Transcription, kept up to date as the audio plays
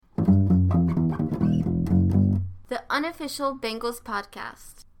Unofficial Bengals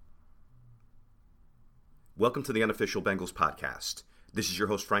Podcast. Welcome to the Unofficial Bengals Podcast. This is your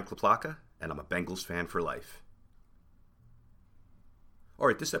host, Frank LaPlaca, and I'm a Bengals fan for life.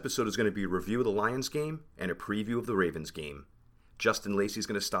 Alright, this episode is going to be a review of the Lions game and a preview of the Ravens game. Justin Lacey's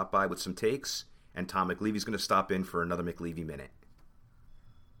going to stop by with some takes, and Tom McLeavy's going to stop in for another McLeavy Minute.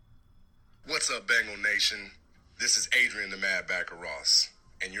 What's up, Bengal Nation? This is Adrian the Mad Backer Ross,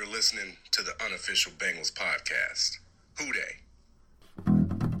 and you're listening to the Unofficial Bengals Podcast. Who dey?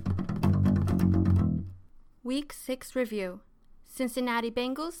 Week 6 review. Cincinnati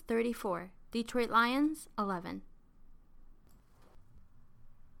Bengals 34, Detroit Lions 11.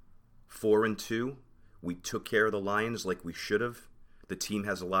 4-2. We took care of the Lions like we should have. The team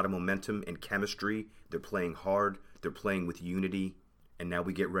has a lot of momentum and chemistry. They're playing hard. They're playing with unity. And now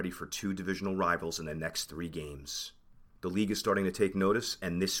we get ready for 2 divisional rivals in the next 3 games. The league is starting to take notice,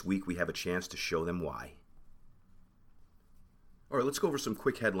 and this week we have a chance to show them why. All right, let's go over some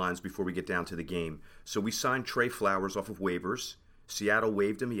quick headlines before we get down to the game. So we signed Trey Flowers off of waivers. Seattle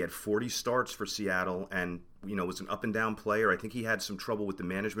waived him. He had 40 starts for Seattle and, was an up-and-down player. I think he had some trouble with the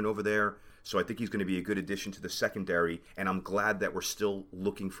management over there. So I think he's going to be a good addition to the secondary. And I'm glad that we're still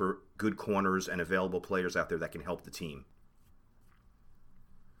looking for good corners and available players out there that can help the team.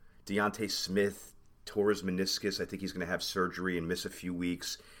 Deontay Smith tore his meniscus. I think he's going to have surgery and miss a few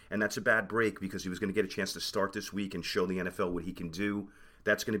weeks. And that's a bad break because he was going to get a chance to start this week and show the NFL what he can do.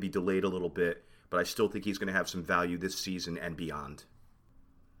 That's going to be delayed a little bit, but I still think he's going to have some value this season and beyond.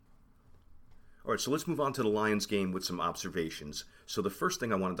 All right, so let's move on to the Lions game with some observations. So the first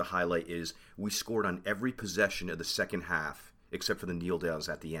thing I wanted to highlight is we scored on every possession of the second half, except for the kneel downs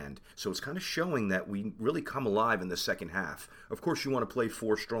at the end. So it's kind of showing that we really come alive in the second half. Of course, you want to play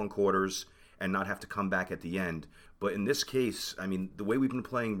 4 strong quarters and not have to come back at the end. But in this case, the way we've been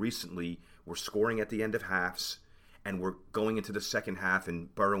playing recently, we're scoring at the end of halves, and we're going into the second half,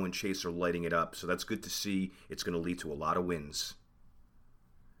 and Burrow and Chase are lighting it up. So that's good to see. It's going to lead to a lot of wins.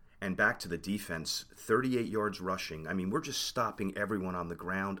 And back to the defense, 38 yards rushing. We're just stopping everyone on the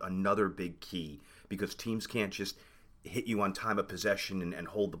ground. Another big key, because teams can't just hit you on time of possession and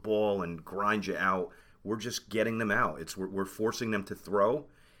hold the ball and grind you out. We're just getting them out. We're forcing them to throw,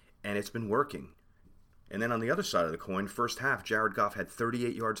 and it's been working. And then on the other side of the coin, first half, Jared Goff had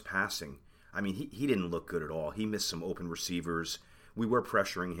 38 yards passing. He didn't look good at all. He missed some open receivers. We were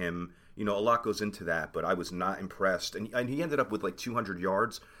pressuring him. A lot goes into that, but I was not impressed. And he ended up with like 200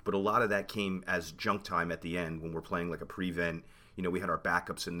 yards, but a lot of that came as junk time at the end when we're playing like a prevent. We had our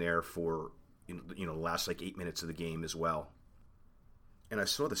backups in there for the last like 8 minutes of the game as well. And I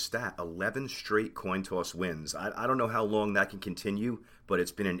saw the stat, 11 straight coin toss wins. I don't know how long that can continue, but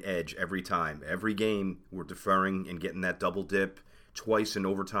it's been an edge every time. Every game, we're deferring and getting that double dip. Twice in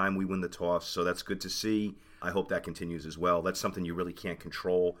overtime, we win the toss, so that's good to see. I hope that continues as well. That's something you really can't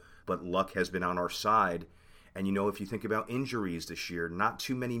control, but luck has been on our side. And if you think about injuries this year, not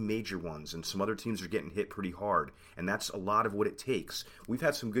too many major ones, and some other teams are getting hit pretty hard, and that's a lot of what it takes. We've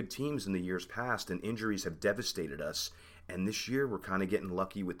had some good teams in the years past, and injuries have devastated us. And this year, we're kind of getting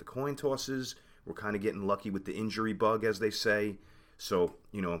lucky with the coin tosses. We're kind of getting lucky with the injury bug, as they say. So,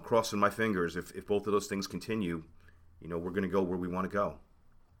 I'm crossing my fingers. If both of those things continue, we're going to go where we want to go.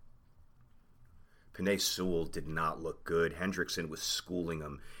 Penei Sewell did not look good. Hendrickson was schooling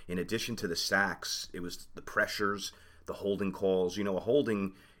him. In addition to the sacks, it was the pressures, the holding calls. A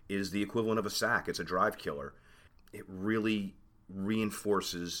holding is the equivalent of a sack. It's a drive killer. It really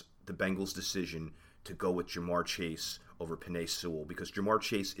reinforces the Bengals' decision to go with Ja'Marr Chase over Penei Sewell, because Ja'Marr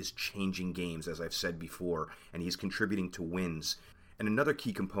Chase is changing games, as I've said before, and he's contributing to wins. And another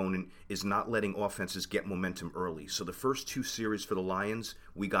key component is not letting offenses get momentum early. So the first 2 series for the Lions,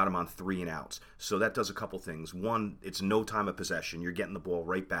 we got them on 3 and outs. So that does a couple things. 1, it's no time of possession. You're getting the ball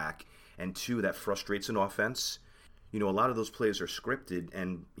right back. And 2, that frustrates an offense. A lot of those plays are scripted,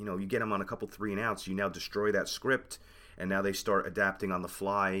 and, you get them on a couple 3 and outs, you now destroy that script, and now they start adapting on the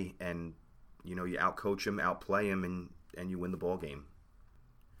fly, and, you outcoach them, outplay them, and you win the ball game.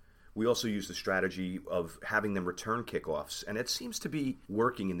 We also use the strategy of having them return kickoffs, and it seems to be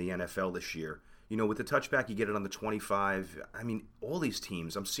working in the NFL this year. With the touchback, you get it on the 25. All these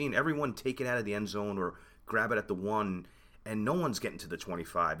teams, I'm seeing everyone take it out of the end zone or grab it at the 1, and no one's getting to the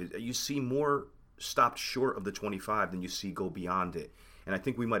 25. You see more stopped short of the 25 than you see go beyond it. And I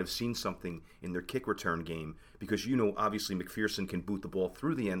think we might have seen something in their kick return game because, obviously McPherson can boot the ball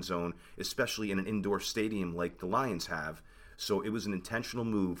through the end zone, especially in an indoor stadium like the Lions have. So it was an intentional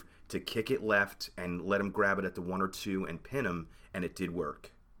move to kick it left and let him grab it at the 1 or 2 and pin him, and it did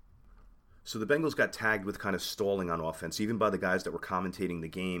work. So the Bengals got tagged with kind of stalling on offense, even by the guys that were commentating the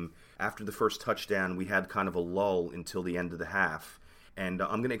game. After the first touchdown, we had kind of a lull until the end of the half. And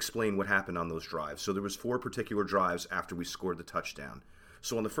I'm going to explain what happened on those drives. So there was 4 particular drives after we scored the touchdown.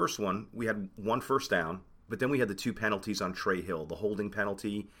 So on the first one, we had 1 first down, but then we had the 2 penalties on Trey Hill, the holding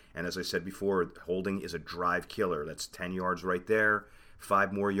penalty. And as I said before, holding is a drive killer. That's 10 yards right there,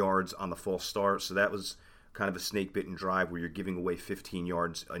 5 more yards on the false start. So that was kind of a snake-bitten drive where you're giving away 15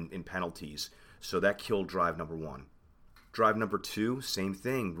 yards in penalties. So that killed drive number 1. Drive number 2, same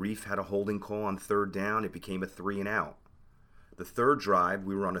thing. Reef had a holding call on 3rd down. It became a 3 and out. The 3rd drive,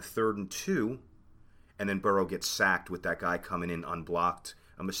 we were on a 3rd and 2, and then Burrow gets sacked with that guy coming in unblocked.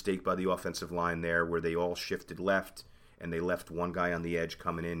 A mistake by the offensive line there where they all shifted left, and they left one guy on the edge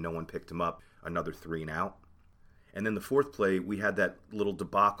coming in. No one picked him up. Another 3 and out. And then the 4th play, we had that little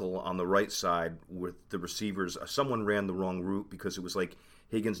debacle on the right side with the receivers. Someone ran the wrong route because it was like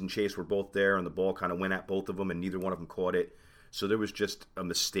Higgins and Chase were both there, and the ball kind of went at both of them, and neither one of them caught it. So there was just a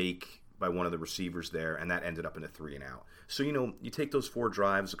mistake by one of the receivers there, and that ended up in a 3 and out. So, you take those 4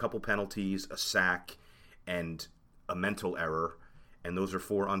 drives, a couple penalties, a sack, and a mental error, and those are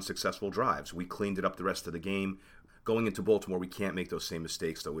 4 unsuccessful drives. We cleaned it up the rest of the game. Going into Baltimore, we can't make those same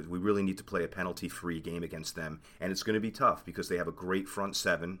mistakes, though. We really need to play a penalty-free game against them, and it's going to be tough because they have a great front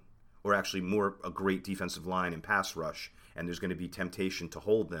 7, or actually more a great defensive line and pass rush, and there's going to be temptation to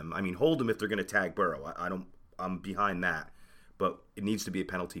hold them. I mean, hold them if they're going to tag Burrow. I'm behind that, but it needs to be a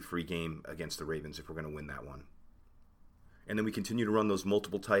penalty-free game against the Ravens if we're going to win that one. And then we continue to run those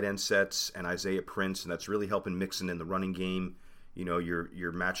multiple tight end sets and Isaiah Prince, and that's really helping Mixon in the running game.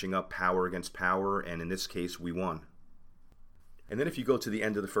 You're matching up power against power, and in this case, we won. And then if you go to the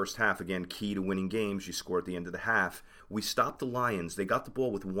end of the first half, again, key to winning games, you score at the end of the half. We stopped the Lions. They got the ball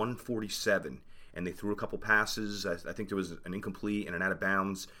with 1:47, and they threw a couple passes. I think there was an incomplete and an out of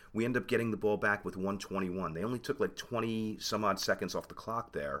bounds. We ended up getting the ball back with 1:21. They only took like 20-some-odd seconds off the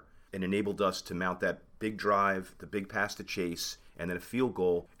clock there and enabled us to mount that big drive, the big pass to Chase, and then a field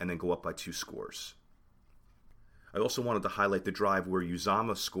goal, and then go up by 2 scores. I also wanted to highlight the drive where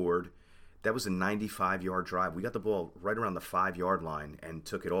Uzomah scored. That was a 95-yard drive. We got the ball right around the 5-yard line and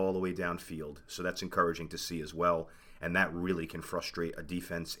took it all the way downfield. So that's encouraging to see as well. And that really can frustrate a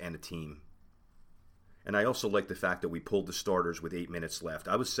defense and a team. And I also like the fact that we pulled the starters with 8 minutes left.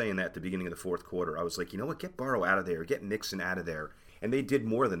 I was saying that at the beginning of the 4th quarter. I was like, you know what, get Burrow out of there. Get Mixon out of there. And they did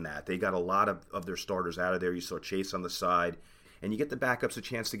more than that. They got a lot of their starters out of there. You saw Chase on the side. And you get the backups a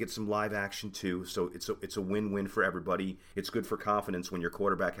chance to get some live action too, so it's a win-win for everybody. It's good for confidence when your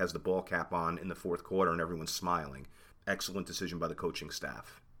quarterback has the ball cap on in the 4th quarter and everyone's smiling. Excellent decision by the coaching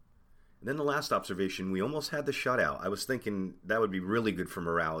staff. And then the last observation, we almost had the shutout. I was thinking that would be really good for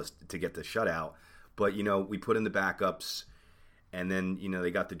morale to get the shutout, but we put in the backups, and then they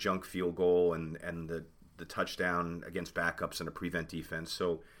got the junk field goal and the touchdown against backups and a prevent defense.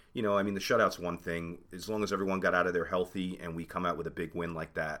 So the shutout's one thing. As long as everyone got out of there healthy and we come out with a big win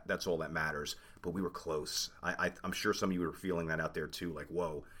like that, that's all that matters. But we were close. I'm sure some of you were feeling that out there too. Like,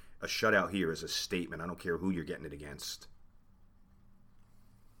 whoa, a shutout here is a statement. I don't care who you're getting it against.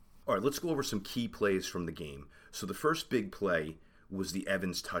 All right, let's go over some key plays from the game. So the first big play was the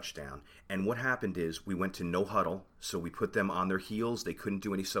Evans touchdown. And what happened is we went to no huddle, so we put them on their heels. They couldn't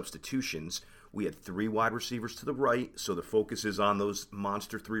do any substitutions. We had 3 wide receivers to the right, so the focus is on those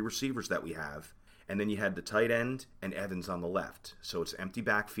monster 3 receivers that we have. And then you had the tight end and Evans on the left. So it's empty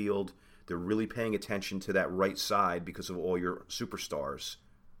backfield. They're really paying attention to that right side because of all your superstars.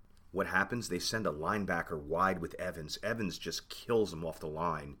 What happens? They send a linebacker wide with Evans. Evans just kills him off the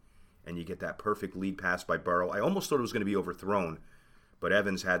line. And you get that perfect lead pass by Burrow. I almost thought it was going to be overthrown, but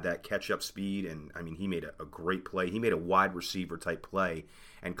Evans had that catch-up speed, and he made a great play. He made a wide receiver type play,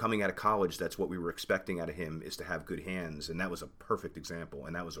 and coming out of college, that's what we were expecting out of him, is to have good hands, and that was a perfect example,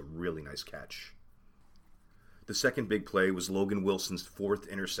 and that was a really nice catch. The second big play was Logan Wilson's 4th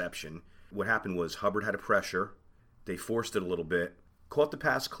interception. What happened was Hubbard had a pressure. They forced it a little bit, caught the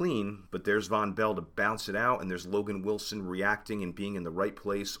pass clean, but there's Von Bell to bounce it out, and there's Logan Wilson reacting and being in the right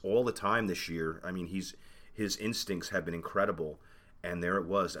place all the time this year. His instincts have been incredible. And there it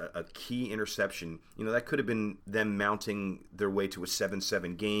was, a key interception. That could have been them mounting their way to a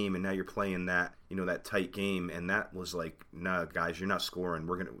 7-7 game, and now you're playing that, that tight game. And that was like, nah, guys, you're not scoring.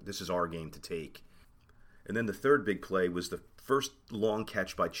 This is our game to take. And then the third big play was the first long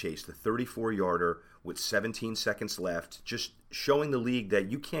catch by Chase, the 34-yarder with 17 seconds left, just showing the league that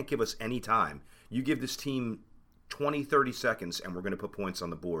you can't give us any time. You give this team 20, 30 seconds, and we're going to put points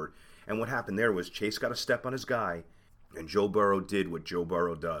on the board. And what happened there was Chase got a step on his guy, and Joe Burrow did what Joe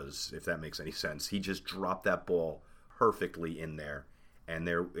Burrow does, if that makes any sense. He just dropped that ball perfectly in there, And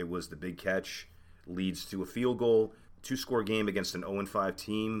there it was, the big catch leads to a field goal. 2-score game against an 0-5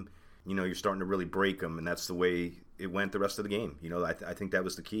 team, you're starting to really break them, and that's the way it went the rest of the game. I think that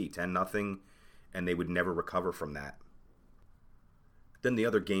was the key, 10-0, and they would never recover from that. Then the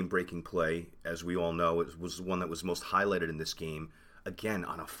other game-breaking play, as we all know, it was the one that was most highlighted in this game. Again,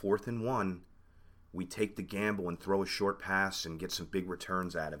 on a 4th and 1, we take the gamble and throw a short pass and get some big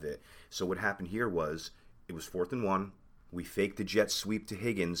returns out of it. So what happened here was, it was 4th and 1. We fake the jet sweep to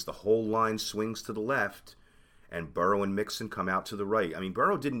Higgins. The whole line swings to the left, and Burrow and Mixon come out to the right. I mean,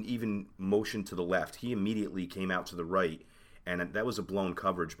 Burrow didn't even motion to the left. He immediately came out to the right, and that was a blown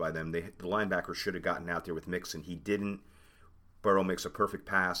coverage by them. The linebacker should have gotten out there with Mixon. He didn't. Burrow makes a perfect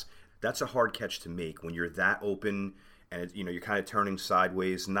pass. That's a hard catch to make when you're that open and you're kind of turning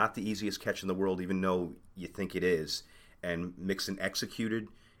sideways. Not the easiest catch in the world, even though you think it is. And Mixon executed,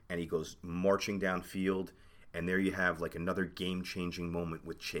 and he goes marching downfield, and there you have like another game-changing moment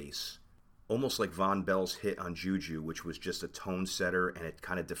with Chase. Almost like Von Bell's hit on Juju, which was just a tone setter, and it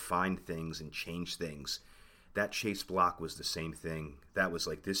kind of defined things and changed things. That Chase block was the same thing. That was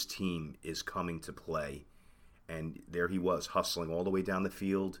like, this team is coming to play. And there he was, hustling all the way down the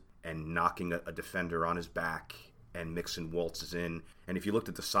field and knocking a defender on his back, and Mixon waltzes in. And if you looked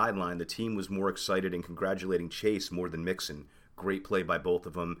at the sideline, the team was more excited and congratulating Chase more than Mixon. Great play by both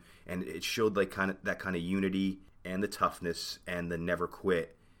of them, and it showed like that kind of unity and the toughness and the never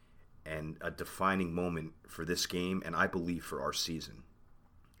quit, and a defining moment for this game, and I believe for our season.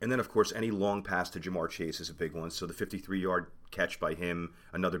 And then, of course, any long pass to Ja'Marr Chase is a big one. So the 53-yard catch by him,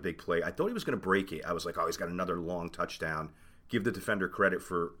 another big play. I thought he was going to break it. I was like, oh, he's got another long touchdown. Give the defender credit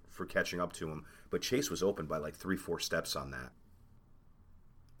for catching up to him. But Chase was open by like 3-4 steps on that.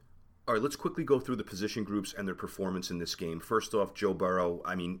 All right, let's quickly go through the position groups and their performance in this game. First off, Joe Burrow.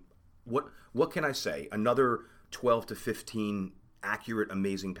 I mean, what can I say? Another 12 to 15 accurate,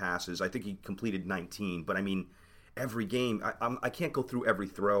 amazing passes. I think he completed 19, but I mean, every game, I can't go through every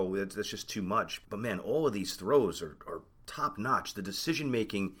throw. That's just too much. But man, all of these throws are top notch. The decision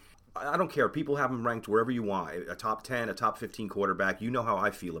making, I don't care. People have him ranked wherever you want. A top 10, a top 15 quarterback. You know how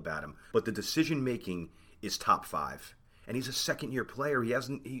I feel about him. But the decision making is top 5. And he's a second-year player.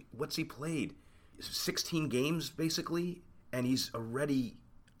 What's he played? 16 games, basically? And he's already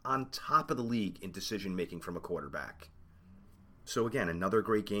on top of the league in decision-making from a quarterback. So again, another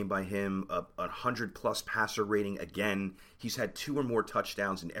great game by him, a 100-plus passer rating again. He's had 2 or more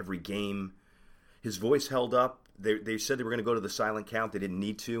touchdowns in every game. His voice held up. They said they were going to go to the silent count. They didn't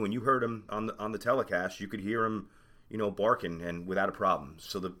need to, and you heard him on the telecast. You could hear him, barking, and without a problem.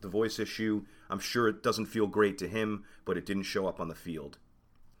 So the voice issue, I'm sure it doesn't feel great to him, but it didn't show up on the field.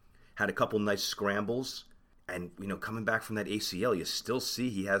 Had a couple nice scrambles. And, coming back from that ACL, you still see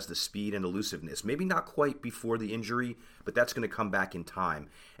he has the speed and elusiveness. Maybe not quite before the injury, but that's going to come back in time.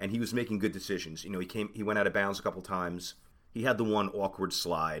 And he was making good decisions. He went out of bounds a couple times. He had the one awkward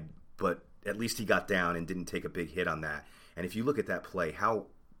slide, but at least he got down and didn't take a big hit on that. And if you look at that play, how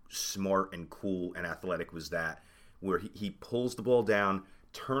smart and cool and athletic was that, where he pulls the ball down,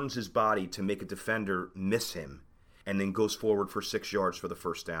 turns his body to make a defender miss him, and then goes forward for 6 yards for the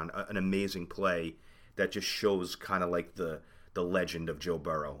first down. An amazing play that just shows kind of like the legend of Joe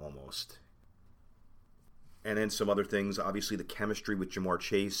Burrow almost. And then some other things, obviously the chemistry with Ja'Marr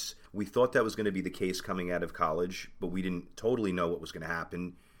Chase. We thought that was going to be the case coming out of college, but we didn't totally know what was going to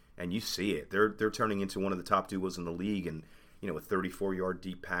happen. And you see it. They're turning into one of the top duos in the league, and a 34-yard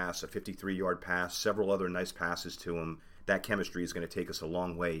deep pass, a 53-yard pass, several other nice passes to him. That chemistry is going to take us a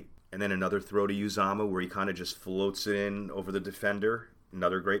long way. And then another throw to Uzomah where he kind of just floats it in over the defender.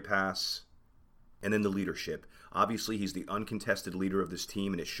 Another great pass. And then the leadership. Obviously, he's the uncontested leader of this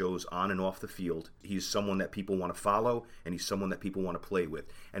team, and it shows on and off the field. He's someone that people want to follow, and he's someone that people want to play with.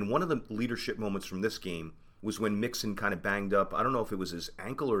 And one of the leadership moments from this game was when Mixon kind of banged up. I don't know if it was his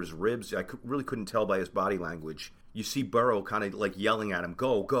ankle or his ribs. I really couldn't tell by his body language. You see Burrow kind of like yelling at him,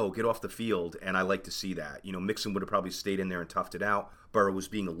 go, get off the field, and I like to see that. Mixon would have probably stayed in there and toughed it out. Burrow was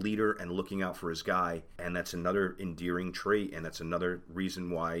being a leader and looking out for his guy, and that's another endearing trait, and that's another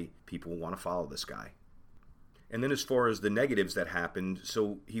reason why people want to follow this guy. And then as far as the negatives that happened,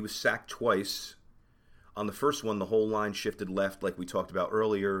 so he was sacked twice. On the first one, the whole line shifted left like we talked about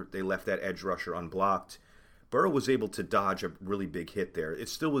earlier. They left that edge rusher unblocked. Burrow was able to dodge a really big hit there. It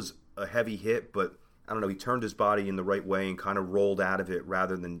still was a heavy hit, but I don't know, he turned his body in the right way and kind of rolled out of it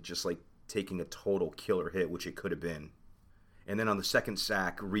rather than just like taking a total killer hit, which it could have been. And then on the second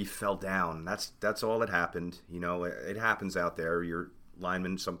sack, Reef fell down. That's all that happened. It happens out there. Your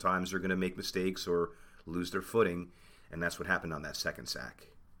linemen sometimes are going to make mistakes or lose their footing, and that's what happened on that second sack.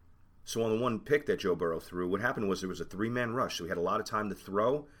 So on the one pick that Joe Burrow threw, what happened was there was a 3-man rush, so he had a lot of time to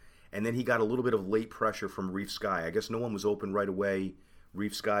throw, and then he got a little bit of late pressure from Reef Sky. I guess no one was open right away.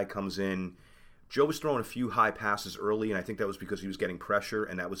 Reef Sky comes in. Joe was throwing a few high passes early, and I think that was because he was getting pressure,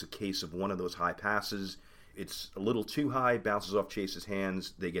 and that was a case of one of those high passes. It's a little too high, bounces off Chase's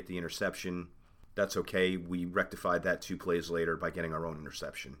hands, they get the interception. That's okay. We rectified that 2 plays later by getting our own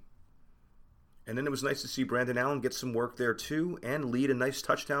interception. And then it was nice to see Brandon Allen get some work there too and lead a nice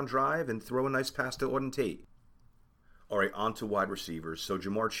touchdown drive and throw a nice pass to Auden Tate. All right, on to wide receivers. So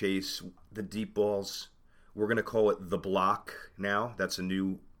Ja'Marr Chase, the deep balls, we're going to call it the block now. That's a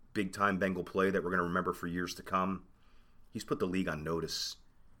new big-time Bengal play that we're going to remember for years to come. He's put the league on notice.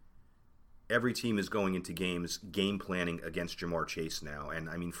 Every team is going into games game planning against Ja'Marr Chase now. And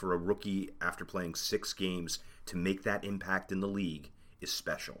I mean, for a rookie after playing 6 games to make that impact in the league is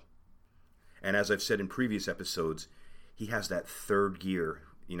special. And as I've said in previous episodes, he has that third gear.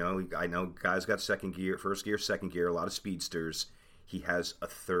 You know, I know guys got second gear, first gear, second gear, a lot of speedsters. He has a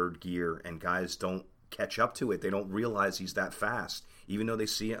third gear, and guys don't catch up to it. They don't realize he's that fast. Even though they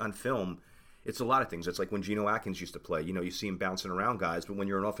see it on film, it's a lot of things. It's like when Geno Atkins used to play. You know, you see him bouncing around guys, but when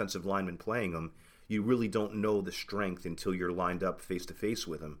you're an offensive lineman playing him, you really don't know the strength until you're lined up face-to-face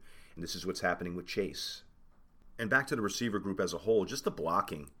with him. And this is what's happening with Chase. And back to the receiver group as a whole, just the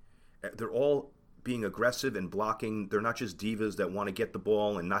blocking. They're all being aggressive and blocking. They're not just divas that want to get the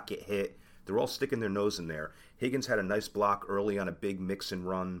ball and not get hit. They're all sticking their nose in there. Higgins had a nice block early on a big mix and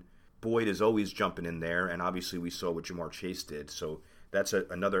run. Boyd is always jumping in there, and obviously we saw what Ja'Marr Chase did. So that's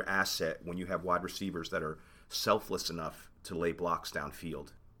another asset when you have wide receivers that are selfless enough to lay blocks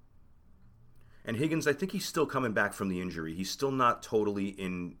downfield. And Higgins, I think he's still coming back from the injury. He's still not totally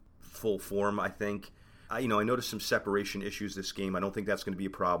in full form, I think. I noticed some separation issues this game. I don't think that's going to be a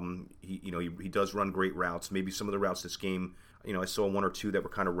problem. He does run great routes. Maybe some of the routes this game, I saw 1 or 2 that were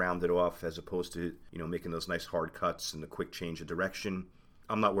kind of rounded off as opposed to, making those nice hard cuts and the quick change of direction.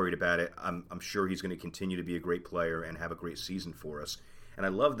 I'm not worried about it. I'm sure he's going to continue to be a great player and have a great season for us. And I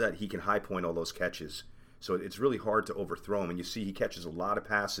love that he can high point all those catches. So it's really hard to overthrow him. And you see he catches a lot of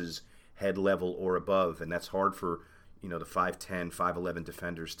passes head level or above, and that's hard for, the 5'10", 5'11"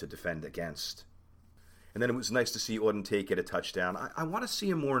 defenders to defend against. And then it was nice to see Auden Tate get a touchdown. I want to see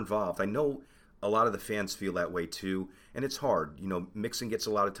him more involved. I know a lot of the fans feel that way too, and it's hard. Mixon gets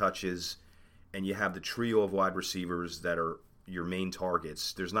a lot of touches, and you have the trio of wide receivers that are your main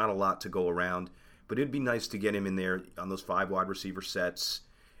targets. There's not a lot to go around, but it'd be nice to get him in there on those 5 wide receiver sets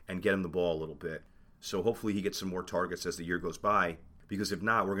and get him the ball a little bit. So hopefully he gets some more targets as the year goes by, because if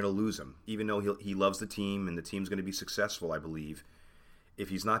not, we're going to lose him. Even though he loves the team and the team's going to be successful, I believe, if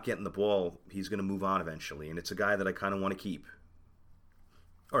he's not getting the ball, he's going to move on eventually, and it's a guy that I kind of want to keep.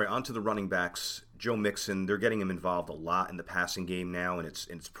 All right, on to the running backs. Joe Mixon, they're getting him involved a lot in the passing game now, and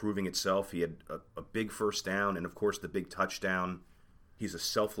it's proving itself. He had a big first down and, of course, the big touchdown. He's a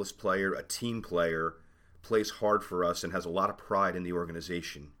selfless player, a team player, plays hard for us, and has a lot of pride in the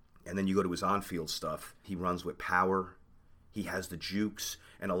organization. And then you go to his on-field stuff. He runs with power. He has the jukes.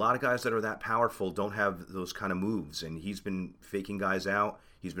 And a lot of guys that are that powerful don't have those kind of moves. And he's been faking guys out.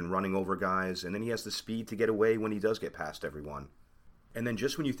 He's been running over guys. And then he has the speed to get away when he does get past everyone. And then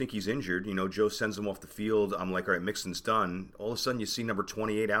just when you think he's injured, Joe sends him off the field. I'm like, all right, Mixon's done. All of a sudden you see number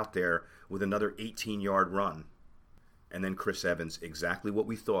 28 out there with another 18-yard run. And then Chris Evans, exactly what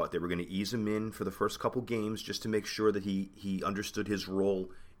we thought. They were going to ease him in for the first couple games just to make sure that he understood his role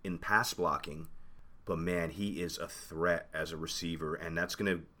in pass blocking. But man, he is a threat as a receiver, and that's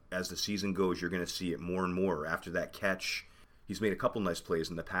going to, as the season goes, you're going to see it more and more. After that catch, he's made a couple nice plays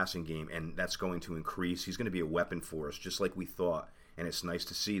in the passing game, and that's going to increase. He's going to be a weapon for us, just like we thought. And it's nice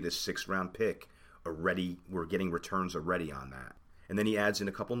to see this 6th-round pick already. We're getting returns already on that. And then he adds in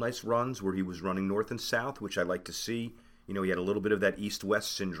a couple nice runs where he was running north and south, which I like to see. He had a little bit of that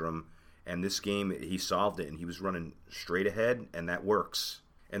east-west syndrome, and this game he solved it, and he was running straight ahead, and that works.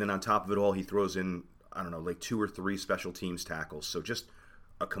 And then on top of it all, he throws in, like 2 or 3 special teams tackles. So just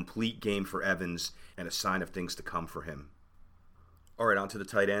a complete game for Evans and a sign of things to come for him. All right, on to the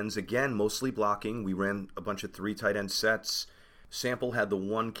tight ends. Again, mostly blocking. We ran a bunch of 3 tight end sets. Sample had the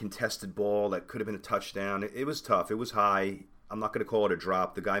one contested ball that could have been a touchdown. It was tough. It was high. I'm not going to call it a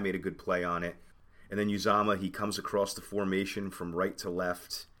drop. The guy made a good play on it. And then Uzomah, he comes across the formation from right to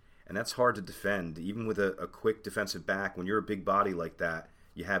left. And that's hard to defend. Even with a quick defensive back, when you're a big body like that,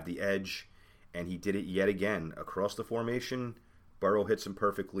 you have the edge. And he did it yet again. Across the formation, Burrow hits him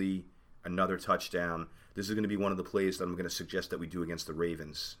perfectly. Another touchdown. This is going to be one of the plays that I'm going to suggest that we do against the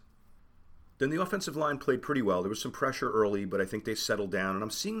Ravens. Then the offensive line played pretty well. There was some pressure early, but I think they settled down. And I'm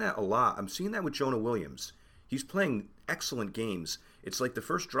seeing that a lot. I'm seeing that with Jonah Williams. He's playing excellent games. It's like the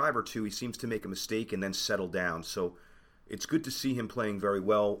first drive or two, he seems to make a mistake and then settle down. So it's good to see him playing very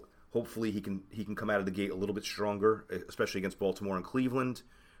well. Hopefully he can come out of the gate a little bit stronger, especially against Baltimore and Cleveland.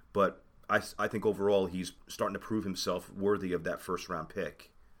 But I think overall he's starting to prove himself worthy of that first-round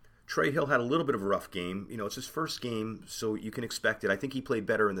pick. Trey Hill had a little bit of a rough game. You know, it's his first game, so you can expect it. I think he played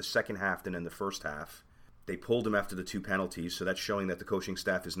better in the second half than in the first half. They pulled him after the 2 penalties, so that's showing that the coaching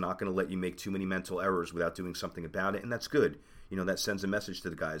staff is not going to let you make too many mental errors without doing something about it, and that's good. You know, that sends a message to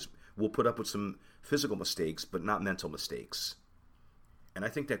the guys. We'll put up with some physical mistakes, but not mental mistakes. And I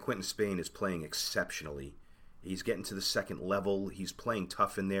think that Quinton Spain is playing exceptionally. He's getting to the second level. He's playing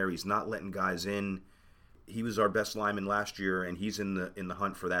tough in there. He's not letting guys in. He was our best lineman last year, and he's in the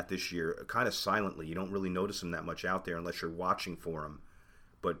hunt for that this year, kind of silently. You don't really notice him that much out there unless you're watching for him.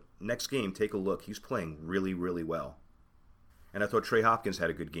 But next game, take a look. He's playing really, really well. And I thought Trey Hopkins had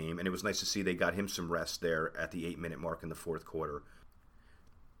a good game, and it was nice to see they got him some rest there at the 8-minute mark in the fourth quarter.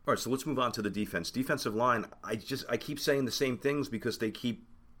 All right, so let's move on to the defense. Defensive line, I keep saying the same things because they keep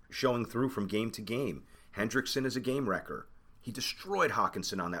showing through from game to game. Hendrickson is a game wrecker. He destroyed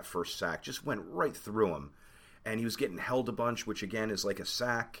Hawkinson on that first sack, just went right through him. And he was getting held a bunch, which again is like a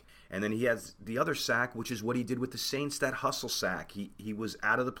sack. And then he has the other sack, which is what he did with the Saints, that hustle sack. He was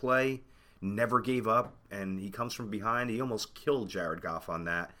out of the play, never gave up, and he comes from behind. He almost killed Jared Goff on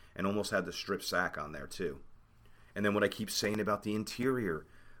that and almost had the strip sack on there too. And then what I keep saying about the interior,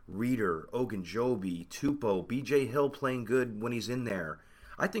 Reeder, Ogunjobi, Tupou, B.J. Hill playing good when he's in there.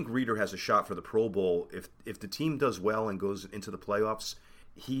 I think Reeder has a shot for the Pro Bowl. If the team does well and goes into the playoffs,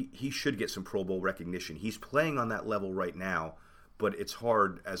 he should get some Pro Bowl recognition. He's playing on that level right now, but it's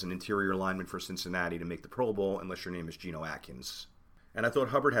hard as an interior lineman for Cincinnati to make the Pro Bowl unless your name is Geno Atkins. And I thought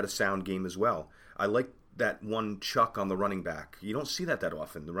Hubbard had a sound game as well. I like that one chuck on the running back. You don't see that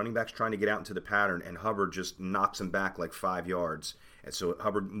often. The running back's trying to get out into the pattern, and Hubbard just knocks him back like 5 yards. And so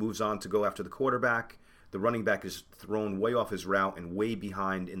Hubbard moves on to go after the quarterback. The running back is thrown way off his route and way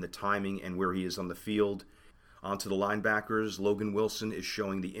behind in the timing and where he is on the field. Onto the linebackers, Logan Wilson is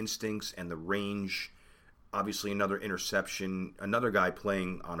showing the instincts and the range. Obviously another interception, another guy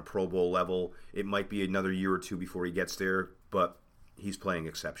playing on a Pro Bowl level. It might be another year or two before he gets there, but he's playing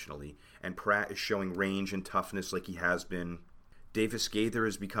exceptionally. And Pratt is showing range and toughness like he has been. Davis Gaither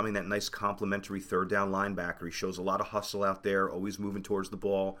is becoming that nice complementary third down linebacker. He shows a lot of hustle out there, always moving towards the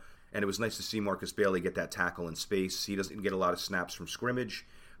ball. And it was nice to see Marcus Bailey get that tackle in space. He doesn't get a lot of snaps from scrimmage,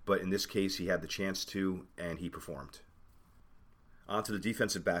 but in this case he had the chance to, and he performed. On to the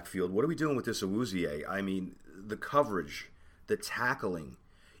defensive backfield. What are we doing with this Awuzie? I mean, the coverage, the tackling.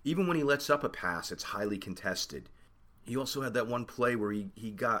 Even when he lets up a pass, it's highly contested. He also had that one play where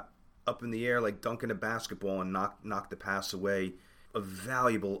he got up in the air like dunking a basketball and knocked the pass away. A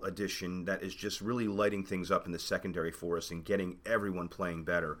valuable addition that is just really lighting things up in the secondary for us and getting everyone playing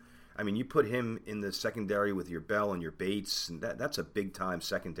better. I mean, you put him in the secondary with your Bell and your Bates, and that's a big-time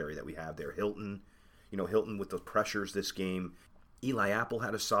secondary that we have there. Hilton with the pressures this game. Eli Apple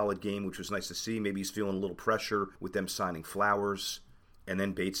had a solid game, which was nice to see. Maybe he's feeling a little pressure with them signing Flowers. And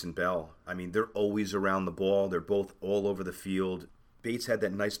then Bates and Bell. I mean, they're always around the ball. They're both all over the field. Bates had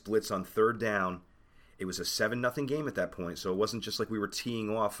that nice blitz on third down. It was a 7-0 game at that point, so it wasn't just like we were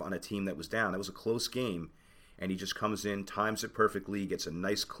teeing off on a team that was down. It was a close game. And he just comes in, times it perfectly, gets a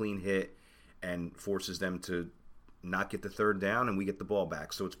nice clean hit, and forces them to not get the third down, and we get the ball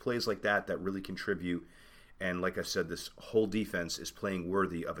back. So it's plays like that that really contribute. And like I said, this whole defense is playing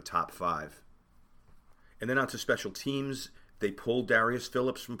worthy of a top 5. And then on to special teams. They pulled Darius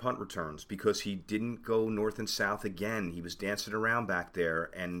Phillips from punt returns because he didn't go north and south again. He was dancing around back there,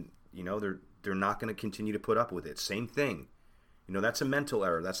 and they're not going to continue to put up with it. Same thing. That's a mental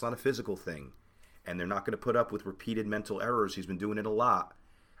error. That's not a physical thing. And they're not going to put up with repeated mental errors. He's been doing it a lot.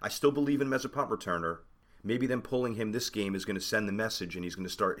 I still believe in him as a punt returner. Maybe them pulling him this game is going to send the message, and he's going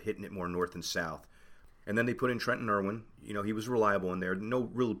to start hitting it more north and south. And then they put in Trenton Irwin. He was reliable in there. No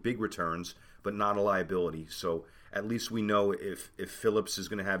real big returns, but not a liability. So at least we know if Phillips is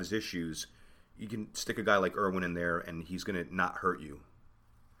going to have his issues, you can stick a guy like Irwin in there, and he's going to not hurt you.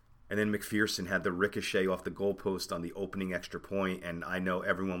 And then McPherson had the ricochet off the goalpost on the opening extra point, and I know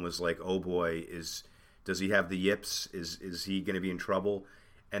everyone was like, oh boy, does he have the yips? Is he going to be in trouble?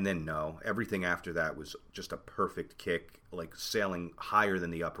 And then no. Everything after that was just a perfect kick, like sailing higher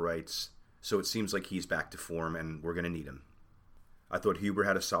than the uprights. So it seems like he's back to form, and we're going to need him. I thought Huber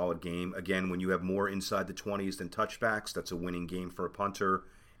had a solid game. Again, when you have more inside the 20s than touchbacks, that's a winning game for a punter.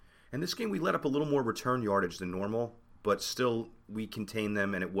 And this game we let up a little more return yardage than normal, but still we contained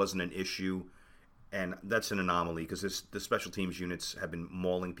them and it wasn't an issue. And that's an anomaly because the special teams units have been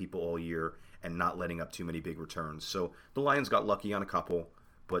mauling people all year and not letting up too many big returns. So the Lions got lucky on a couple,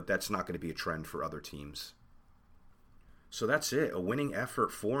 but that's not going to be a trend for other teams. So that's it. A winning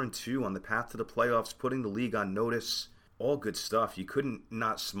effort, 4-2 on the path to the playoffs, putting the league on notice. All good stuff. You couldn't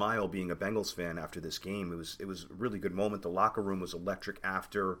not smile being a Bengals fan after this game. It was a really good moment. The locker room was electric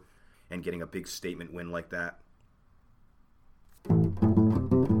after, and getting a big statement win like that.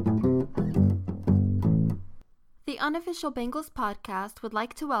 The Unofficial Bengals Podcast would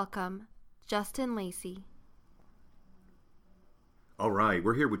like to welcome Justin Lacey. All right,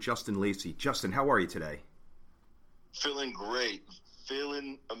 we're here with Justin Lacey. Justin, how are you today? Feeling great.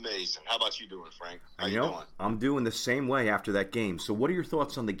 Feeling amazing. How about you doing, Frank? How you doing? I'm doing the same way after that game. So what are your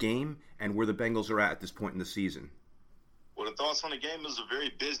thoughts on the game and where the Bengals are at this point in the season? Well, the thoughts on the game is a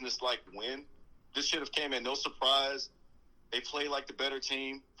very business-like win. This should have came at no surprise. They played like the better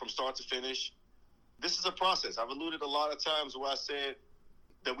team from start to finish. This is a process. I've alluded a lot of times where I said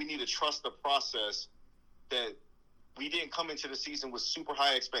that we need to trust the process, that we didn't come into the season with super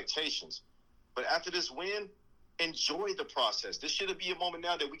high expectations. But after this win, enjoy the process. This should be a moment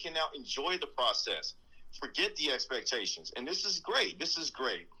now that we can now enjoy the process. Forget the expectations. And this is great. This is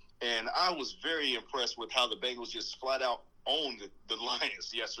great. And I was very impressed with how the Bengals just flat out owned the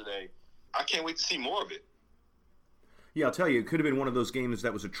Lions yesterday. I can't wait to see more of it. Yeah, I'll tell you, it could have been one of those games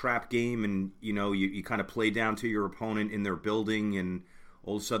that was a trap game and, you kind of play down to your opponent in their building and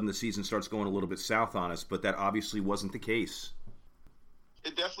all of a sudden the season starts going a little bit south on us, but that obviously wasn't the case.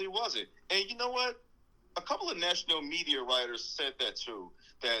 It definitely wasn't. And you know what? A couple of national media writers said that too,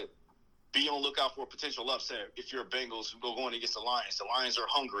 that be on lookout for a potential upset if you're a Bengals going against the Lions. The Lions are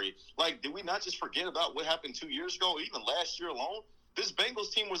hungry. Like, did we not just forget about what happened 2 years ago, or even last year alone? This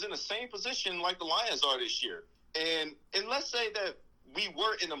Bengals team was in the same position like the Lions are this year. And let's say that we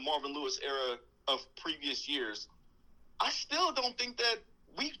were in the Marvin Lewis era of previous years, I still don't think that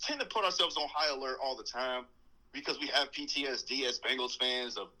we tend to put ourselves on high alert all the time because we have PTSD as Bengals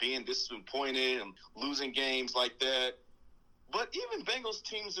fans of being disappointed and losing games like that. But even Bengals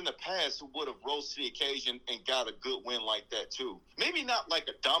teams in the past who would have rose to the occasion and got a good win like that too. Maybe not like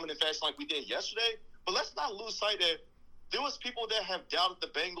a dominant fashion like we did yesterday, but let's not lose sight that there was people that have doubted the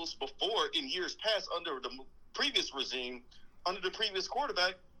Bengals before in years past under the previous regime, under the previous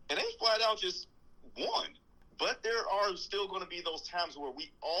quarterback, and they flat out just won. But there are still going to be those times where we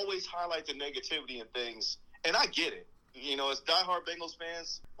always highlight the negativity in things, and I get it. As diehard Bengals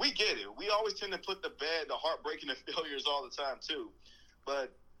fans, we get it. We always tend to put the bad, the heartbreaking, the failures all the time too.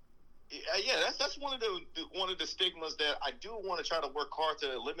 But yeah, that's one of the stigmas that I do want to try to work hard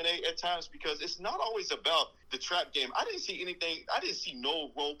to eliminate at times, because it's not always about the trap game. I didn't see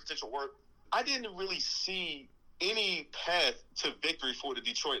no role potential work. I didn't really see any path to victory for the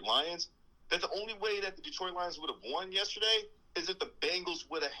Detroit Lions. That the only way that the Detroit Lions would have won yesterday is if the Bengals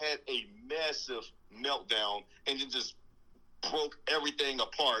would have had a massive meltdown and then just broke everything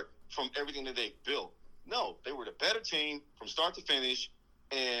apart from everything that they built. No, they were the better team from start to finish,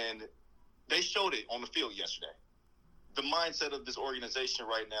 and they showed it on the field yesterday. The mindset of this organization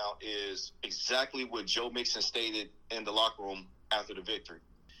right now is exactly what Joe Mixon stated in the locker room after the victory.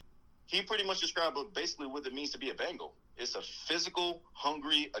 He pretty much described basically what it means to be a Bengal. It's a physical,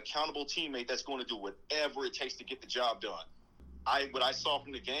 hungry, accountable teammate that's going to do whatever it takes to get the job done. What I saw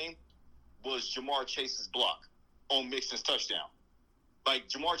from the game was Ja'Marr Chase's block on Mixon's touchdown. Like,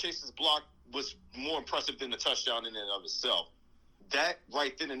 Ja'Marr Chase's block was more impressive than the touchdown in and of itself. That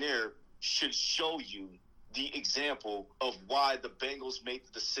right then and there should show you the example of why the Bengals made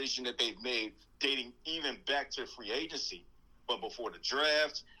the decision that they've made, dating even back to free agency. But before the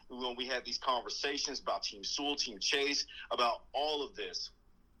draft, when we had these conversations about Team Sewell, Team Chase, about all of this,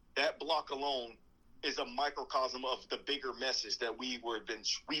 that block alone is a microcosm of the bigger message that we've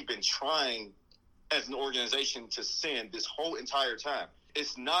been trying as an organization to send this whole entire time.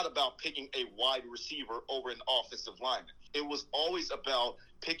 It's not about picking a wide receiver over an offensive lineman. It was always about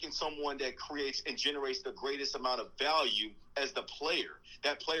picking someone that creates and generates the greatest amount of value as the player.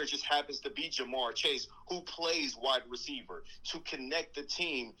 That player just happens to be Ja'Marr Chase, who plays wide receiver to connect the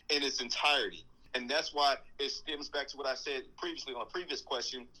team in its entirety. And that's why it stems back to what I said previously on a previous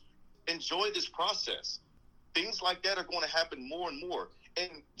question. Enjoy this process. Things like that are going to happen more and more.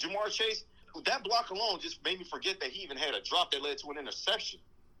 And Ja'Marr Chase, that block alone just made me forget that he even had a drop that led to an interception.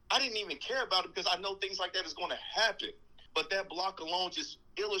 I didn't even care about it because I know things like that is going to happen. But that block alone just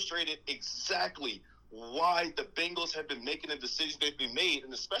illustrated exactly why the Bengals have been making the decisions they've been made,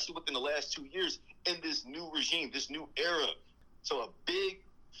 and especially within the last 2 years in this new regime, this new era. So a big,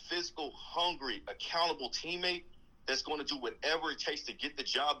 physical, hungry, accountable teammate that's going to do whatever it takes to get the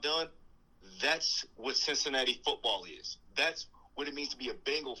job done, That's what Cincinnati football is. That's what it means to be a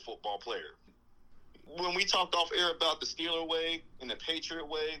Bengal football player. When we talked off air about the Steeler way and the Patriot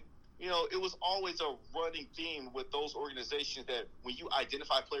way, it was always a running theme with those organizations that when you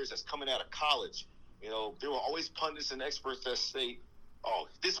identify players that's coming out of college, there were always pundits and experts that say, oh,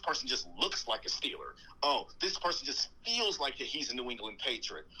 this person just looks like a Steeler. Oh, this person just feels like he's a New England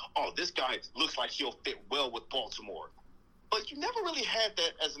Patriot. Oh, this guy looks like he'll fit well with Baltimore. But you never really had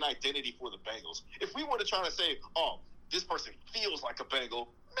that as an identity for the Bengals. If we were to try to say, oh, this person feels like a Bengal,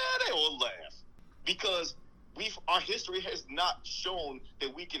 man, they will laugh. Because our history has not shown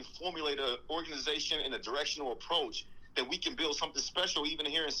that we can formulate an organization and a directional approach that we can build something special even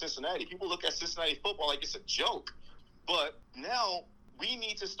here in Cincinnati. People look at Cincinnati football like it's a joke. But now we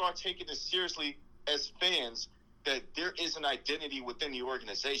need to start taking this seriously as fans, that there is an identity within the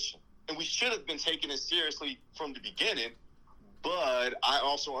organization. And we should have been taking it seriously from the beginning. But I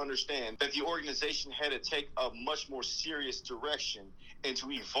also understand that the organization had to take a much more serious direction and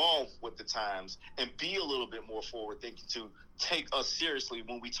to evolve with the times and be a little bit more forward-thinking to take us seriously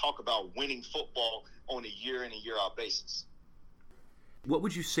when we talk about winning football on a year in and year out basis. What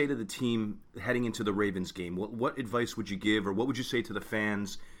would you say to the team heading into the Ravens game? What advice would you give, or what would you say to the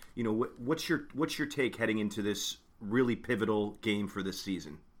fans? What's your take heading into this really pivotal game for this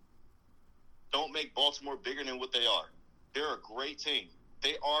season? Don't make Baltimore bigger than what they are. They're a great team.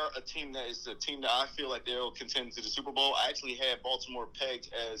 They are a team that is a team that I feel like they'll contend to the Super Bowl. I actually had Baltimore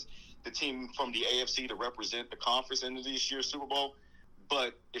pegged as the team from the AFC to represent the conference in this year's Super Bowl.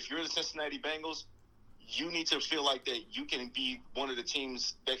 But if you're the Cincinnati Bengals, you need to feel like that you can be one of the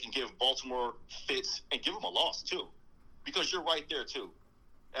teams that can give Baltimore fits and give them a loss too, because you're right there too.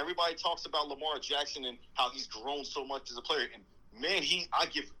 Everybody talks about Lamar Jackson and how he's grown so much as a player. And man, I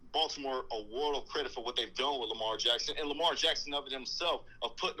give Baltimore a world of credit for what they've done with Lamar Jackson, and Lamar Jackson of it himself,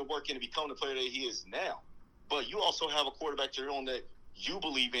 of putting the work in to become the player that he is now. But you also have a quarterback to your own that you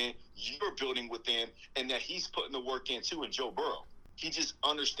believe in, you're building within, and that he's putting the work in too, in Joe Burrow. He just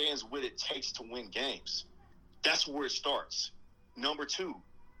understands what it takes to win games. That's where it starts. Number two,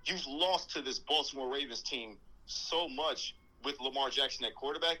 you've lost to this Baltimore Ravens team so much with Lamar Jackson at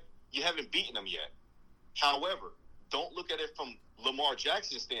quarterback, you haven't beaten them yet. However, don't look at it from Lamar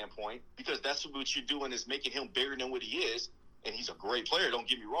Jackson's standpoint, because that's what you're doing is making him bigger than what he is, and he's a great player, don't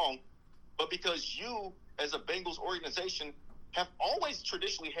get me wrong, but because you, as a Bengals organization, have always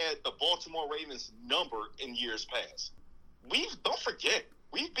traditionally had the Baltimore Ravens number in years past. Don't forget,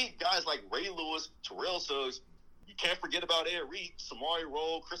 we've beat guys like Ray Lewis, Terrell Suggs. You can't forget about Ed Reed, Samari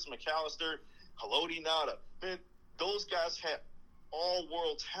Rolle, Chris McAllister, Haloti Ngata. Man, those guys had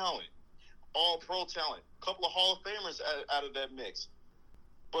all-world talent, all-pro talent. A couple of Hall of Famers out of that mix.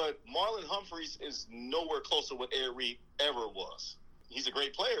 But Marlon Humphreys is nowhere close to what Ed Reed ever was. He's a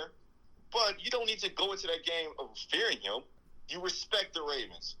great player, but you don't need to go into that game of fearing him. You respect the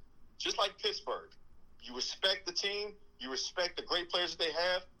Ravens, just like Pittsburgh. You respect the team. You respect the great players that they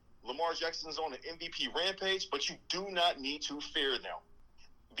have. Lamar Jackson's on an MVP rampage, but you do not need to fear them,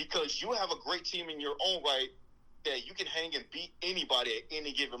 because you have a great team in your own right that you can hang and beat anybody at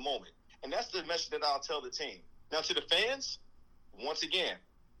any given moment. And that's the message that I'll tell the team. Now, to the fans, once again,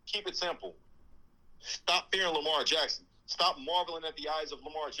 keep it simple. Stop fearing Lamar Jackson. Stop marveling at the eyes of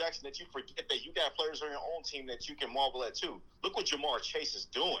Lamar Jackson that you forget that you got players on your own team that you can marvel at too. Look what Jamar Chase is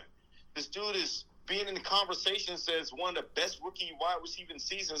doing. This dude is being in the conversations as one of the best rookie wide receiving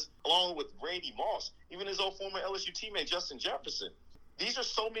seasons, along with Randy Moss, even his old former LSU teammate, Justin Jefferson. These are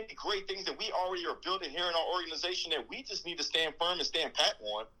so many great things that we already are building here in our organization that we just need to stand firm and stand pat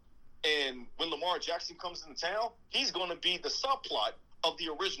on. And when Lamar Jackson comes into town, he's going to be the subplot of the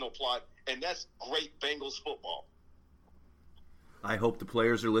original plot, and that's great Bengals football. I hope the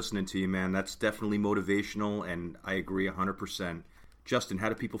players are listening to you, man. That's definitely motivational, and I agree 100%. Justin, how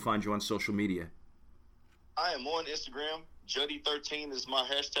do people find you on social media? I am on Instagram. Juddy13 is my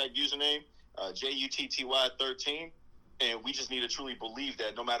hashtag username, JUTTY13. And we just need to truly believe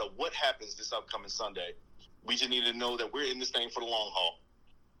that no matter what happens this upcoming Sunday, we just need to know that we're in this thing for the long haul.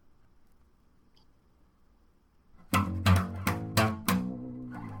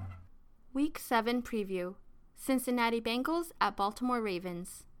 Week 7 preview. Cincinnati Bengals at Baltimore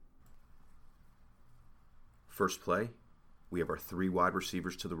Ravens. First play, we have our 3 wide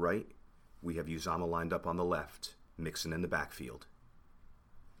receivers to the right. We have Uzomah lined up on the left, Mixon in the backfield.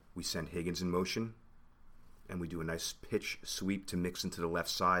 We send Higgins in motion, and we do a nice pitch sweep to Mixon to the left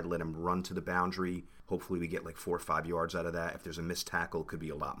side, let him run to the boundary. Hopefully we get like 4 or 5 yards out of that. If there's a missed tackle, it could be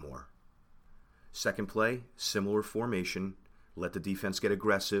a lot more. Second play, similar formation. Let the defense get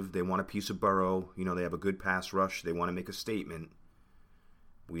aggressive. They want a piece of Burrow. They have a good pass rush. They want to make a statement.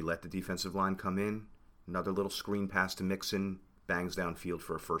 We let the defensive line come in. Another little screen pass to Mixon. Bangs downfield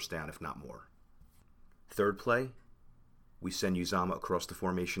for a first down, if not more. Third play, we send Uzomah across the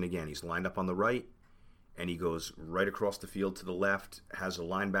formation again. He's lined up on the right, and he goes right across the field to the left, has a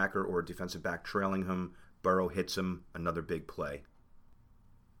linebacker or a defensive back trailing him. Burrow hits him, another big play.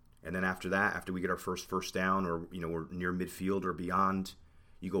 And then after that, after we get our first down, or we're near midfield or beyond,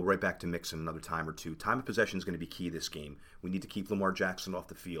 you go right back to Mixon another time or two. Time of possession is going to be key this game. We need to keep Lamar Jackson off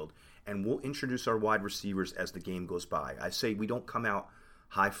the field. And we'll introduce our wide receivers as the game goes by. I say we don't come out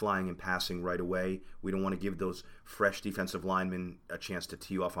high-flying and passing right away. We don't want to give those fresh defensive linemen a chance to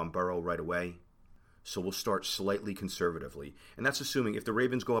tee off on Burrow right away. So we'll start slightly conservatively. And that's assuming if the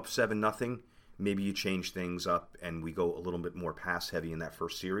Ravens go up 7-0, maybe you change things up and we go a little bit more pass-heavy in that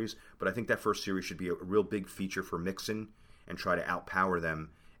first series. But I think that first series should be a real big feature for Mixon and try to outpower them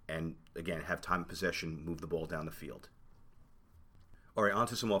and, again, have time of possession, move the ball down the field. All right, on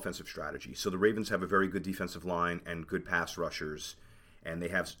to some offensive strategy. So the Ravens have a very good defensive line and good pass rushers, and they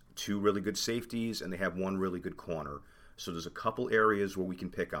have 2 really good safeties, and they have 1 really good corner. So there's a couple areas where we can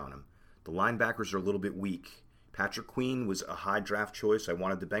pick on them. The linebackers are a little bit weak. Patrick Queen was a high draft choice. I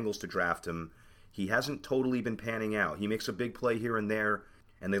wanted the Bengals to draft him. He hasn't totally been panning out. He makes a big play here and there,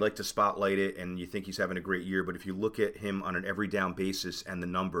 and they like to spotlight it, and you think he's having a great year. But if you look at him on an every down basis and the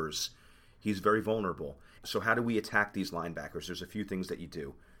numbers, he's very vulnerable. So how do we attack these linebackers? There's a few things that you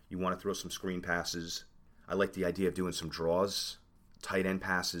do. You want to throw some screen passes. I like the idea of doing some draws, tight end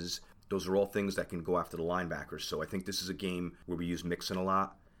passes. Those are all things that can go after the linebackers. So I think this is a game where we use Mixon a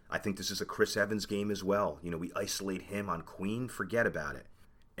lot. I think this is a Chris Evans game as well. We isolate him on Queen, forget about it.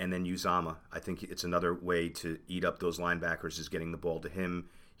 And then Uzomah, I think it's another way to eat up those linebackers is getting the ball to him.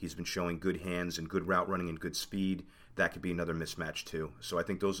 He's been showing good hands and good route running and good speed. That could be another mismatch too. So I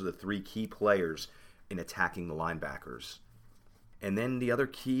think those are the 3 key players in attacking the linebackers. And then the other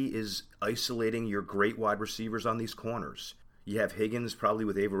key is isolating your great wide receivers on these corners. You have Higgins probably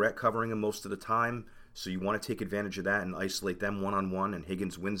with Averett covering him most of the time, so you want to take advantage of that and isolate them one-on-one, and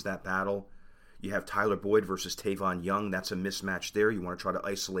Higgins wins that battle. You have Tyler Boyd versus Tavon Young. That's a mismatch there. You want to try to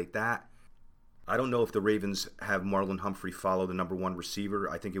isolate that. I don't know if the Ravens have Marlon Humphrey follow the number 1 receiver.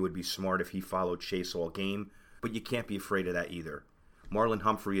 I think it would be smart if he followed Chase all game, but you can't be afraid of that either. Marlon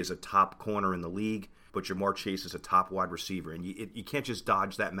Humphrey is a top corner in the league, but Jamar Chase is a top wide receiver, and you can't just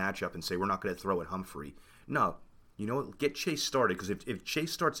dodge that matchup and say we're not going to throw at Humphrey. No, get Chase started, because if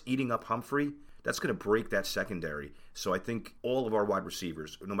Chase starts eating up Humphrey, that's going to break that secondary. So I think all of our wide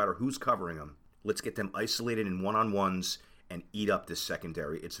receivers, no matter who's covering them, let's get them isolated in one-on-ones and eat up this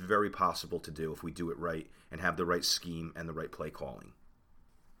secondary. It's very possible to do if we do it right and have the right scheme and the right play calling.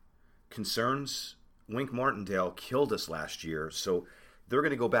 Concerns? Wink Martindale killed us last year, so they're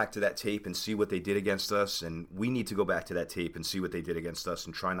going to go back to that tape and see what they did against us, and we need to go back to that tape and see what they did against us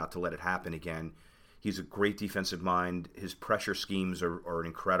and try not to let it happen again. He's a great defensive mind. His pressure schemes are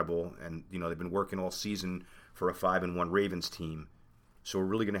incredible, and they've been working all season for a 5-1 Ravens team. So we're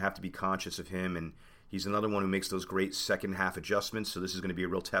really going to have to be conscious of him, and he's another one who makes those great second half adjustments, so this is going to be a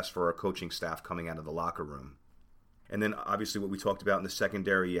real test for our coaching staff coming out of the locker room. And then obviously what we talked about in the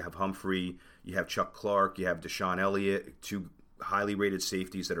secondary, you have Humphrey, you have Chuck Clark, you have Deshaun Elliott, 2 highly rated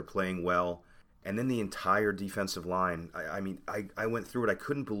safeties that are playing well. And then the entire defensive line. I went through it. I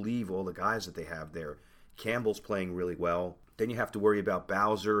couldn't believe all the guys that they have there. Campbell's playing really well. Then you have to worry about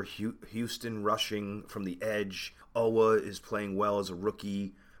Bowser, Houston rushing from the edge. Owa is playing well as a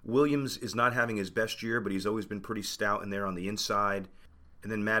rookie. Williams is not having his best year, but he's always been pretty stout in there on the inside.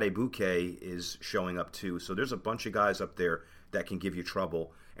 And then Matt Abuke is showing up too. So there's a bunch of guys up there that can give you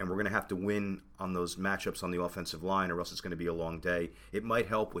trouble. And we're going to have to win on those matchups on the offensive line, or else it's going to be a long day. It might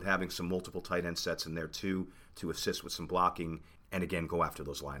help with having some multiple tight end sets in there too, to assist with some blocking and, again, go after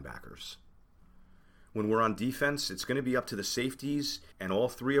those linebackers. When we're on defense, it's going to be up to the safeties and all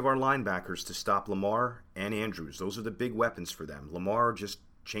 3 of our linebackers to stop Lamar and Andrews. Those are the big weapons for them. Lamar just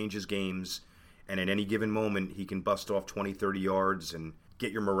changes games, and at any given moment, he can bust off 20, 30 yards and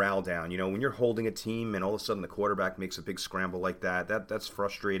get your morale down. When you're holding a team and all of a sudden the quarterback makes a big scramble like that's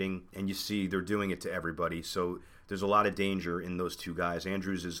frustrating, and you see they're doing it to everybody. So there's a lot of danger in those 2 guys.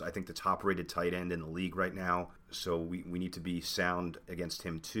 Andrews is, I think, the top-rated tight end in the league right now, so we need to be sound against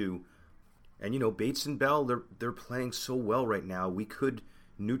him too. And, Bates and Bell, they're playing so well right now. We could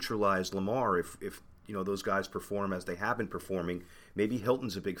neutralize Lamar if those guys perform as they have been performing. Maybe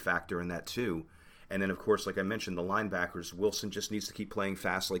Hilton's a big factor in that too. And then, of course, like I mentioned, the linebackers, Wilson just needs to keep playing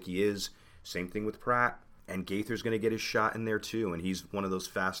fast like he is. Same thing with Pratt. And Gaither's going to get his shot in there too. And he's one of those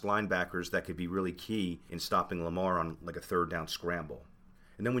fast linebackers that could be really key in stopping Lamar on like a 3rd down scramble.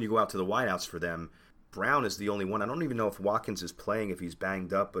 And then when you go out to the wideouts for them, Brown is the only one. I don't even know if Watkins is playing, if he's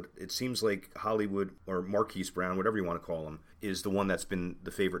banged up, but it seems like Hollywood, or Marquise Brown, whatever you want to call him, is the one that's been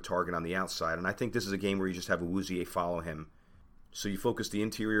the favorite target on the outside. And I think this is a game where you just have Awuzie follow him. So you focus the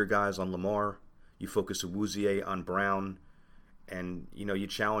interior guys on Lamar, you focus Awuzie on Brown, and you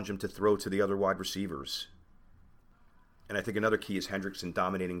challenge him to throw to the other wide receivers. And I think another key is Hendrickson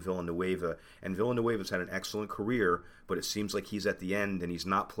dominating Villanueva. And Villanueva's had an excellent career, but it seems like he's at the end and he's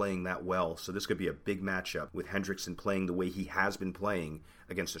not playing that well. So this could be a big matchup with Hendrickson playing the way he has been playing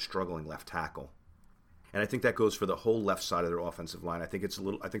against a struggling left tackle. And I think that goes for the whole left side of their offensive line. I think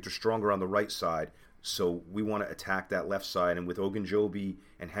they're stronger on the right side, so we want to attack that left side. And with Ogunjobi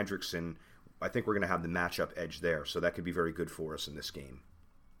and Hendrickson, I think we're going to have the matchup edge there. So that could be very good for us in this game.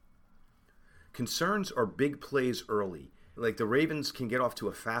 Concerns are big plays early. Like, the Ravens can get off to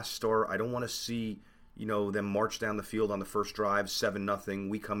a fast start. I don't want to see, them march down the field on the first drive, 7-0.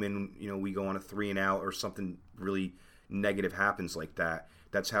 We come in, we go on a 3-and-out, or something really negative happens like that.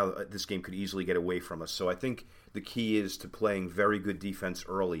 That's how this game could easily get away from us. So I think the key is to playing very good defense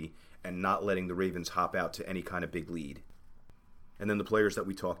early and not letting the Ravens hop out to any kind of big lead. And then the players that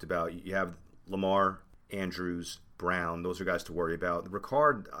we talked about, you have Lamar, Andrews, Brown. Those are guys to worry about.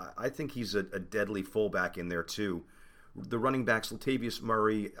 Ricard, I think he's a deadly fullback in there too. The running backs, Latavius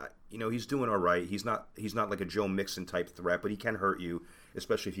Murray, he's doing all right. He's not like a Joe Mixon type threat, but he can hurt you,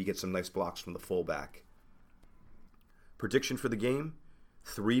 especially if you get some nice blocks from the fullback. Prediction for the game: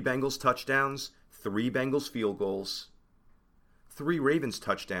 3 Bengals touchdowns, 3 Bengals field goals, 3 Ravens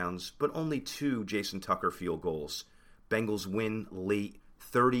touchdowns, but only 2 Jason Tucker field goals. Bengals win late,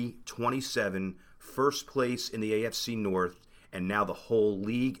 30-27, first place in the AFC North, and now the whole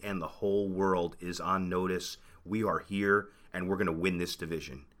league and the whole world is on notice. We are here, and we're going to win this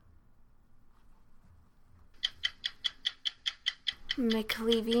division.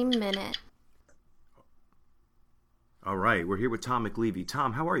 McLeavy Minute. All right, we're here with Tom McLeavy.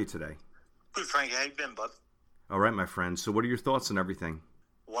 Tom, how are you today? Good, Frank. How you been, bud? All right, my friend. So what are your thoughts on everything?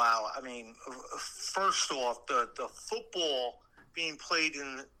 Wow. I mean, first off, the football being played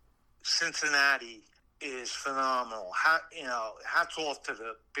in Cincinnati is phenomenal. Hats off to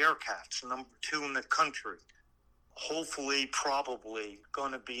the Bearcats, number 2 in the country. Hopefully, probably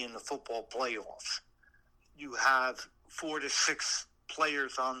going to be in the football playoffs. You have 4 to 6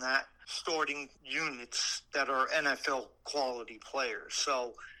 players on that starting units that are NFL quality players.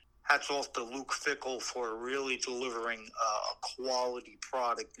 So hats off to Luke Fickell for really delivering a quality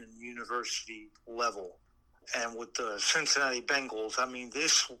product in university level. And with the Cincinnati Bengals, I mean,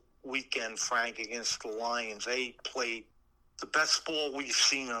 this weekend, Frank, against the Lions, they played the best ball we've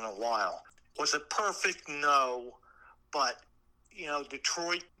seen in a while. Was it perfect? No. But,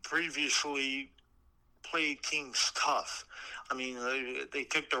 Detroit previously played teams tough. I mean, they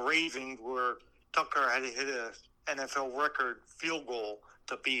took the Ravens where Tucker had to hit an NFL record field goal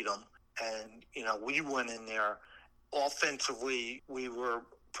to beat them. And, we went in there. Offensively, we were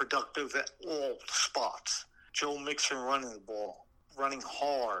productive at all spots. Joe Mixon running the ball, running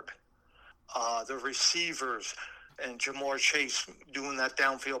hard. The receivers and Jamar Chase doing that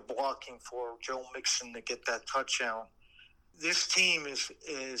downfield blocking for Joe Mixon to get that touchdown. This team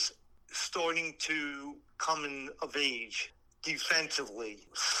is starting to come of age defensively,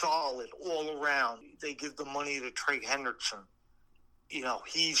 solid all around. They give the money to Trey Hendrickson.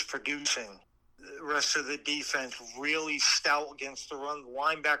 He's producing. The rest of the defense really stout against the run. The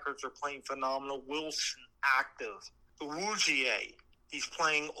linebackers are playing phenomenal. Wilson active. Awuzie, he's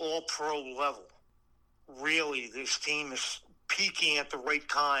playing all-pro level. Really, this team is peaking at the right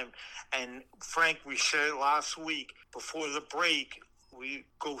time. And, Frank, we said it last week, before the break, we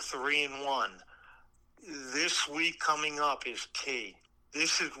go 3-1. This week coming up is key.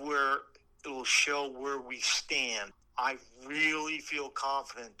 This is where it will show where we stand. I really feel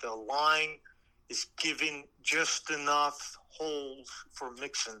confident. The line is giving just enough holes for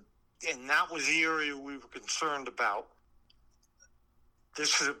Mixon. And that was the area we were concerned about.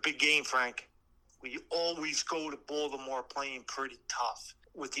 This is a big game, Frank. We always go to Baltimore playing pretty tough.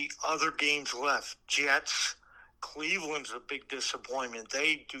 With the other games left, Jets, Cleveland's a big disappointment.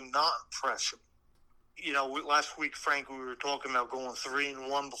 They do not impress him. Last week, Frank, we were talking about going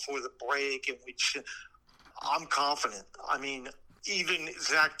 3-1 before the break, and I'm confident. I mean, even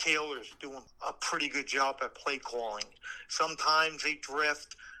Zach Taylor's doing a pretty good job at play calling. Sometimes they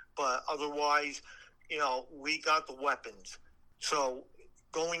drift, but otherwise, we got the weapons. So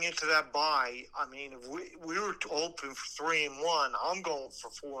going into that bye, I mean, if we were hoping for 3-1, I'm going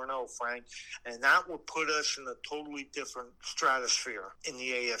for 4-0, Frank, and that would put us in a totally different stratosphere in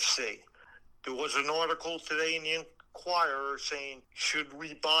the AFC. There was an article today in the Inquirer saying, should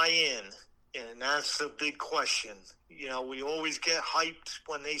we buy in? And that's the big question. We always get hyped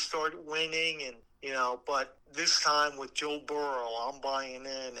when they start winning, and but this time with Joe Burrow, I'm buying in,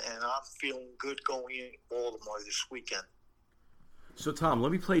 and I'm feeling good going in Baltimore this weekend. So, Tom,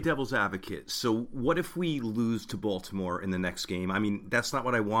 let me play devil's advocate. So, what if we lose to Baltimore in the next game? I mean, that's not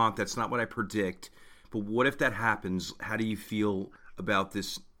what I want. That's not what I predict. But what if that happens? How do you feel about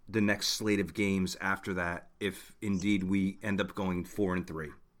the next slate of games after that, if indeed we end up going 4-3?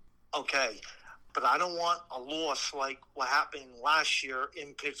 Okay, but I don't want a loss like what happened last year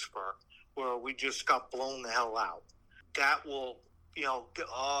in Pittsburgh, where we just got blown the hell out. That will,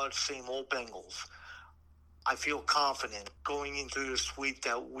 same old Bengals. I feel confident going into this week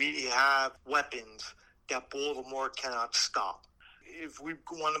that we have weapons that Baltimore cannot stop. If we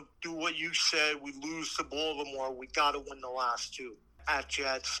want to do what you said, we lose to Baltimore, we got to win the last two at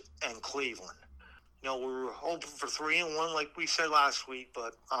Jets and Cleveland. We were hoping for 3-1 like we said last week,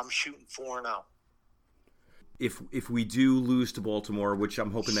 but I'm shooting 4-0. If we do lose to Baltimore, which I'm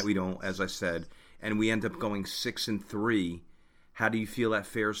hoping that we don't, as I said, and we end up going 6-3, how do you feel that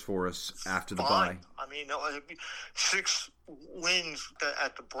fares for us after the bye? I mean, 6 wins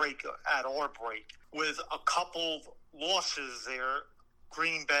at our break, with a couple losses there,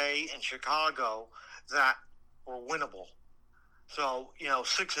 Green Bay and Chicago, that were winnable. So,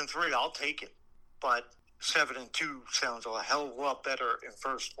 6-3, I'll take it. But 7-2 sounds a hell of a lot better in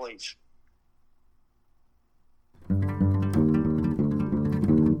first place.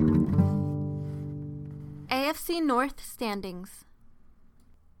 AFC North standings.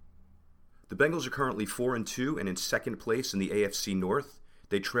 The Bengals are currently 4-2 and in second place in the AFC North.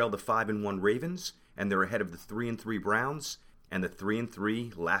 They trail the 5-1 Ravens, and they're ahead of the 3-3 Browns and the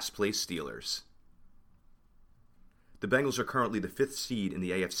 3-3 last place Steelers. The Bengals are currently the 5th seed in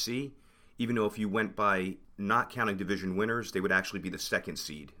the AFC, even though if you went by not counting division winners, they would actually be the 2nd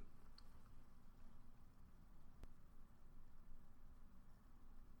seed.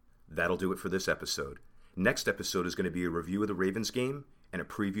 That'll do it for this episode. Next episode is going to be a review of the Ravens game and a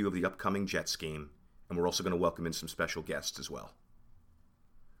preview of the upcoming Jets game, and we're also going to welcome in some special guests as well.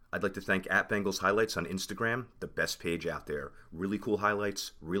 I'd like to thank @Bengals Highlights on Instagram, the best page out there. Really cool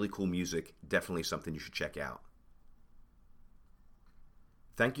highlights, really cool music, definitely something you should check out.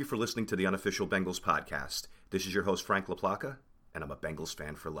 Thank you for listening to the Unofficial Bengals Podcast. This is your host, Frank LaPlaca, and I'm a Bengals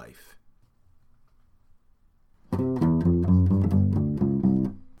fan for life.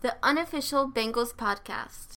 The Unofficial Bengals Podcast.